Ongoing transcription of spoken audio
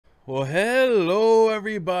Well, hello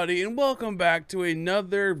everybody, and welcome back to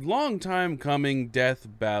another long time coming death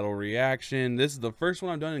battle reaction. This is the first one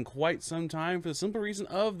I've done in quite some time for the simple reason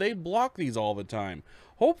of they block these all the time.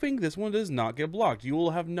 Hoping this one does not get blocked. You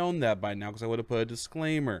will have known that by now because I would have put a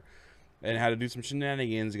disclaimer and how to do some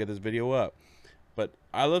shenanigans to get this video up. But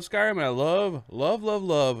I love Skyrim and I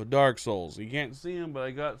love Dark Souls. You can't see them, but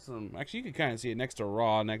I got some. Actually, you can kind of see it next to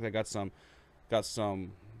Raw. Next, I got some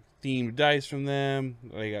themed dice from them.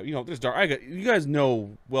 I got, there's you guys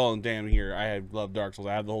know well and damn here I love Dark Souls.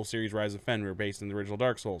 I have the whole series Rise of Fenrirock based in the original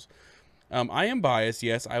Dark Souls. I am biased,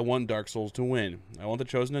 yes, I want Dark Souls to win. I want the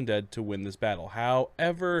Chosen Undead to win this battle.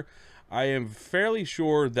 However, I am fairly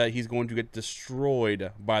sure that he's going to get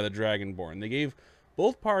destroyed by the Dragonborn. They gave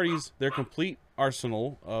both parties their complete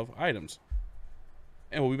arsenal of items.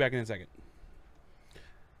 And we'll be back in a second.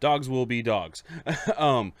 Dogs will be dogs.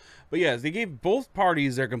 But yes, they gave both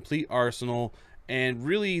parties their complete arsenal, and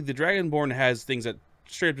really the Dragonborn has things that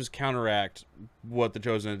straight up just counteract what the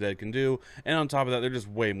Chosen Undead can do, and on top of that, they're just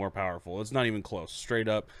way more powerful. It's not even close, straight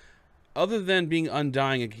up. Other than being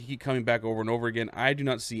undying and keep coming back over and over again, I do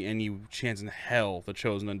not see any chance in hell the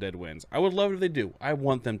Chosen Undead wins. I would love it if they do. I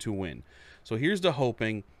want them to win. So here's the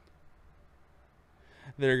hoping.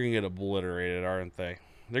 They're going to get obliterated, aren't they?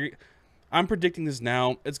 I'm predicting this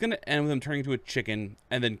now. It's going to end with them turning into a chicken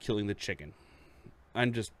and then killing the chicken.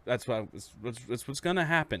 That's what's going to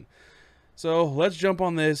happen. So let's jump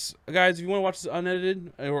on this. Guys, if you want to watch this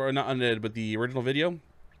unedited, or not unedited, but the original video,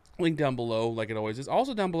 link down below like it always is.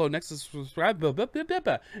 Also down below next to the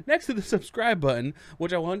subscribe button,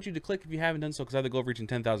 which I want you to click if you haven't done so, because I have the goal of reaching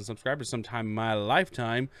 10,000 subscribers sometime in my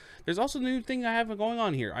lifetime. There's also a new thing I have going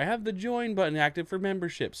on here. I have the join button active for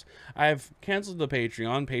memberships. I've canceled the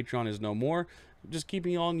Patreon. Patreon is no more. Just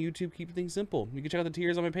keeping on YouTube, keeping things simple. You can check out the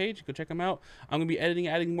tiers on my page. Go check them out. I'm gonna be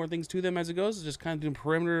adding more things to them as it goes. It's just kind of doing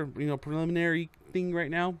preliminary thing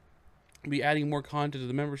right now. Be adding more content to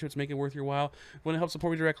the memberships, make it worth your while. If you want to help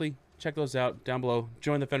support me directly, check those out down below.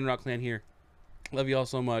 Join the Fenrirock clan here. Love you all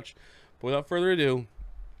so much. But without further ado,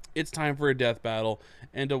 it's time for a death battle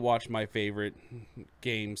and to watch my favorite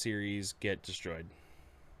game series get destroyed.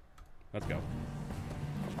 Let's go.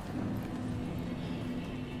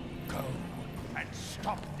 Go and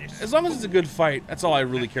stop this. As long as it's a good fight, that's all I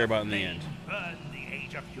really care about in the end. Burn the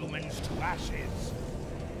age of humans to ashes.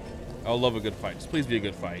 I'll love a good fight. Just please be a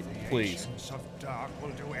good fight. Please. The agents of dark will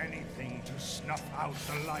do anything to snuff out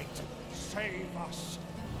the light. Save us,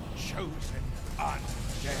 chosen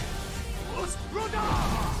undead.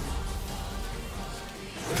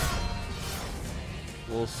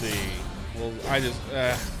 We'll see. Well,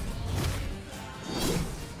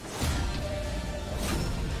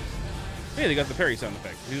 Hey, they got the parry sound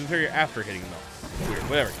effect. He was parry after hitting him though. Weird.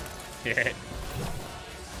 Whatever.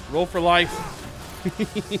 Roll for life.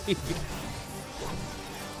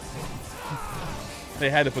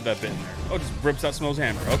 They had to put that bit in there. Oh, just rips out Snow's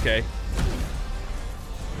hammer. Okay.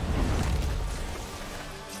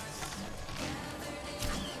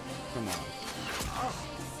 Come on.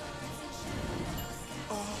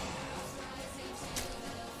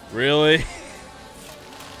 Really?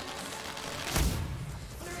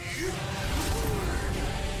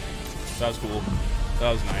 That was cool.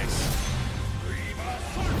 That was nice.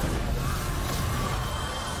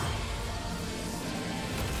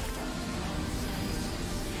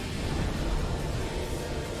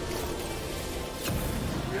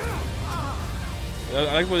 I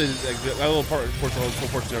like what it is, like, that little portion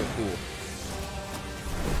there was cool.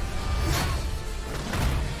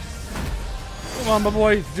 Come on, my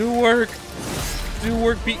boy, do work. Do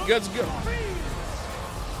work, Pete. Guts, go.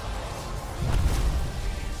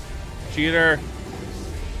 Cheater.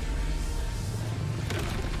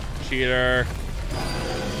 Cheater.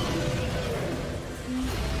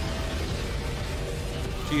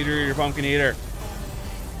 Cheater, you're a pumpkin eater.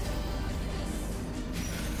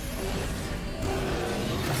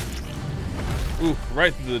 Ooh,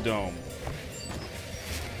 right through the dome.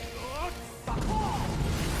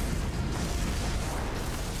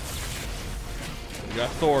 We got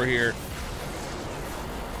Thor here.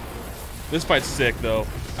 This fight's sick, though.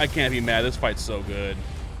 I can't be mad. This fight's so good.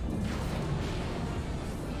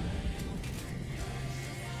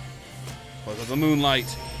 Look at the moonlight.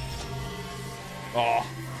 Oh,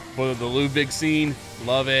 for the Ludwig scene.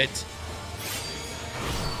 Love it.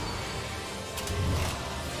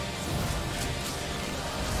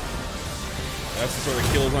 That's the sort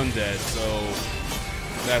of kills undead, so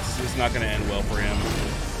it's not going to end well for him.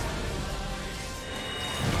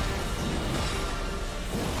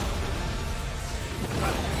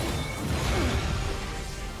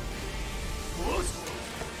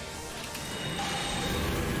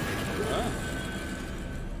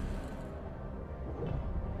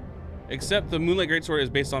 Except the Moonlight Greatsword is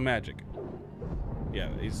based on magic. Yeah,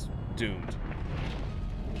 he's doomed.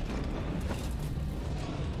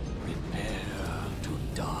 Prepare to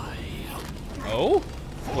die. Oh?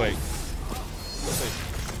 Wait.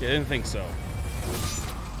 Yeah, I didn't think so.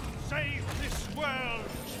 Save this world,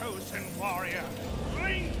 chosen warrior.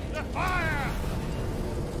 Blink the fire!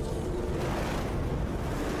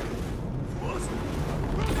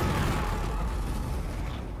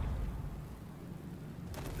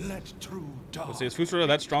 Let true dark. Let's see, is Fusra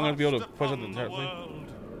that strong enough to be able to push up the entire thing? world.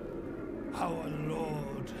 Our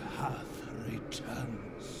Lord hath returned.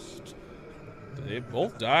 Did they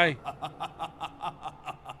both die?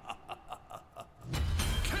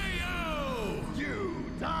 KO! You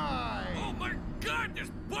die! Oh my god, this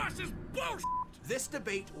boss is bullshit! This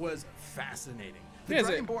debate was fascinating. The Yes,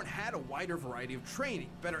 Dragonborn had a wider variety of training,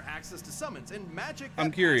 better access to summons, and magic that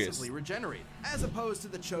I'm curious. passively regenerated, as opposed to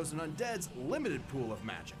the Chosen Undead's limited pool of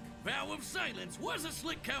magic. Vow of Silence was a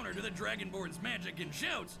slick counter to the Dragonborn's magic and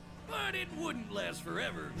shouts, but it wouldn't last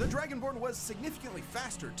forever. The Dragonborn was significantly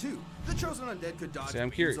faster, too. The Chosen Undead could dodge See, I'm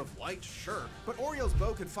beams curious. of light, sure, but Oriel's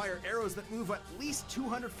bow could fire arrows that move at least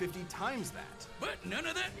 250 times that. But none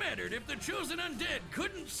of that mattered if the Chosen Undead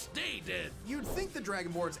couldn't stay dead. You'd think the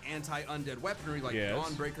Dragonborn's anti-undead weaponry like Yes.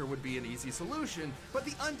 Dawnbreaker would be an easy solution, but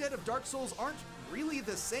the undead of Dark Souls aren't really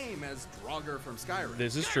the same as Draugr from Skyrim.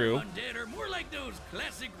 This is Skyrim true. Undead are more like those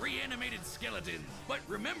classic reanimated skeletons. But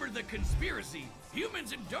remember the conspiracy.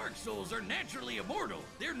 Humans in Dark Souls are naturally immortal.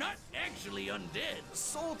 They're not actually undead.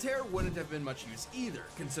 Soul Tear wouldn't have been much use either,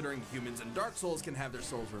 considering humans in Dark Souls can have their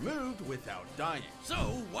souls removed without dying. So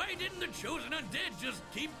why didn't the Chosen Undead just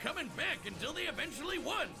keep coming back until they eventually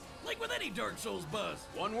won? Like with any Dark Souls boss.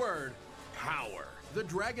 One word, power. The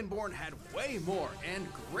Dragonborn had way more and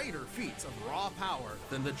greater feats of raw power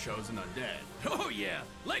than the Chosen Undead. Oh yeah,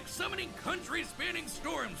 like summoning country-spanning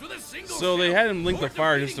storms with a single So they shout, had him link or the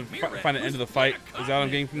fire just to defeating find an end to the fight. Is that what I'm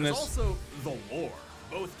getting from There's this? also the lore.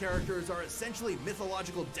 Both characters are essentially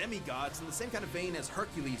mythological demigods in the same kind of vein as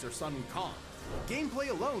Hercules or Sun Wukong. Gameplay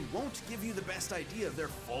alone won't give you the best idea of their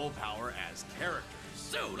full power as characters.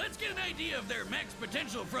 So let's get an idea of their max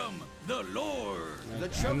potential from the lore. The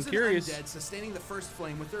I'm Chosen curious. Undead sustaining the First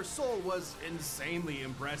Flame with their soul was insanely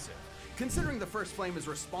impressive. Considering the First Flame is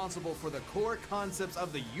responsible for the core concepts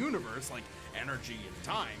of the universe, like energy and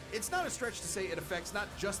time, it's not a stretch to say it affects not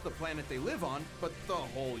just the planet they live on, but the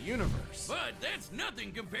whole universe. But that's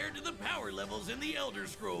nothing compared to the power levels in the Elder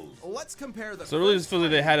Scrolls. Let's compare the So really First just feel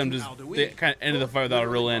like they had him Flame just- to Alduin. they kinda ended the Both fight without a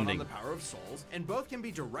real literally run ending. on the power of souls, and both can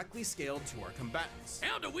be directly scaled to our combatants.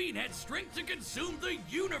 Alduin had strength to consume the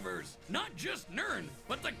universe, not just Nirn,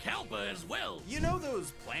 but the Kalpa as well. You know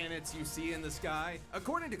those planets you see in the sky?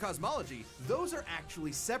 According to cosmology, those are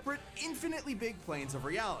actually separate, infinitely big planes of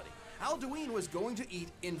reality. Alduin was going to eat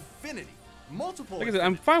infinity. Multiple. Like I said,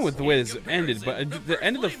 I'm fine with the way this In ended, but comparison, the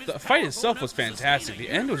end of First Flame the is fight powerful itself was enough to sustain fantastic. a The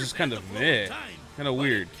end was universe just kind at of the flow meh, time, kind of but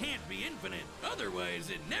weird. It can't be infinite. Otherwise,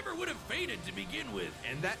 it never would have faded to begin with.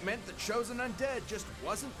 And that meant the Chosen Undead just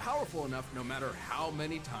wasn't powerful enough no matter how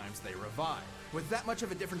many times they revived. With that much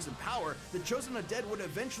of a difference in power, the Chosen Undead would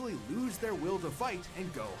eventually lose their will to fight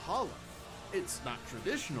and go hollow. It's not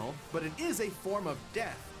traditional, but it is a form of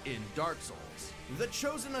death in Dark Souls. The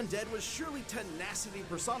Chosen Undead was surely tenacity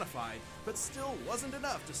personified, but still wasn't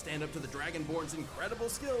enough to stand up to the Dragonborn's incredible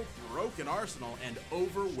skill, broken arsenal, and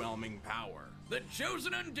overwhelming power. The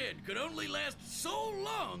Chosen Undead could only last so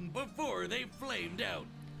long before they flamed out.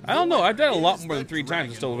 I don't know. I've done a lot Is more than the 3 times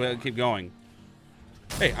and still Dragonborn. keep going.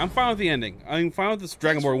 Hey, I'm fine with the ending. I'm fine with this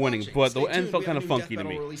Dragonborn winning, but the end felt kind of funky to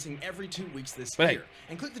me. Releasing every 2 weeks this But hey, year.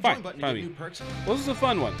 And click the fine, join button to fine get with new perks. Well, this is a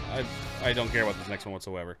fun one. I don't care about this next one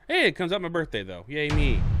whatsoever. Hey, it comes out my birthday, though. Yay,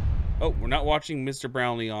 me. Oh, we're not watching Mr.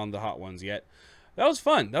 Brownlee on the Hot Ones yet. That was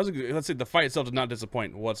fun. That was a good, let's say the fight itself did not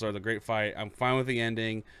disappoint whatsoever. The great fight. I'm fine with the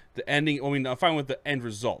ending. The ending, I mean, I'm fine with the end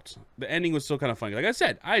result. The ending was still kind of funny. Like I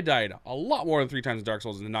said, I died a lot more than 3 times in Dark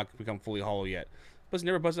Souls and did not become fully hollow yet. But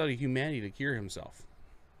never busted out of humanity to cure himself.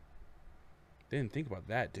 They didn't think about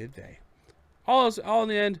that, did they? All in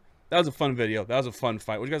the end, that was a fun video. That was a fun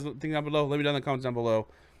fight. What you guys think down below? Let me know in the comments down below.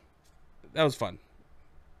 That was fun.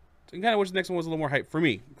 I kind of wish the next one was a little more hype for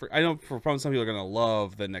me. I know for probably some people are gonna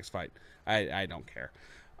love the next fight. I don't care.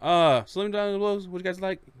 So let me know down below what you guys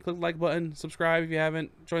like. Click the like button, subscribe if you haven't,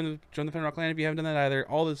 join the Fenrirock clan if you haven't done that either.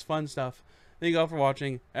 All this fun stuff. Thank you all for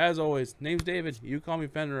watching. As always, name's David. You call me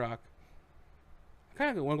Fenrirock. I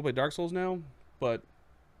kind of want to go play Dark Souls now, but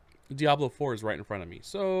Diablo 4 is right in front of me.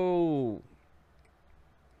 So,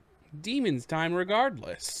 demons time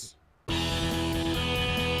regardless.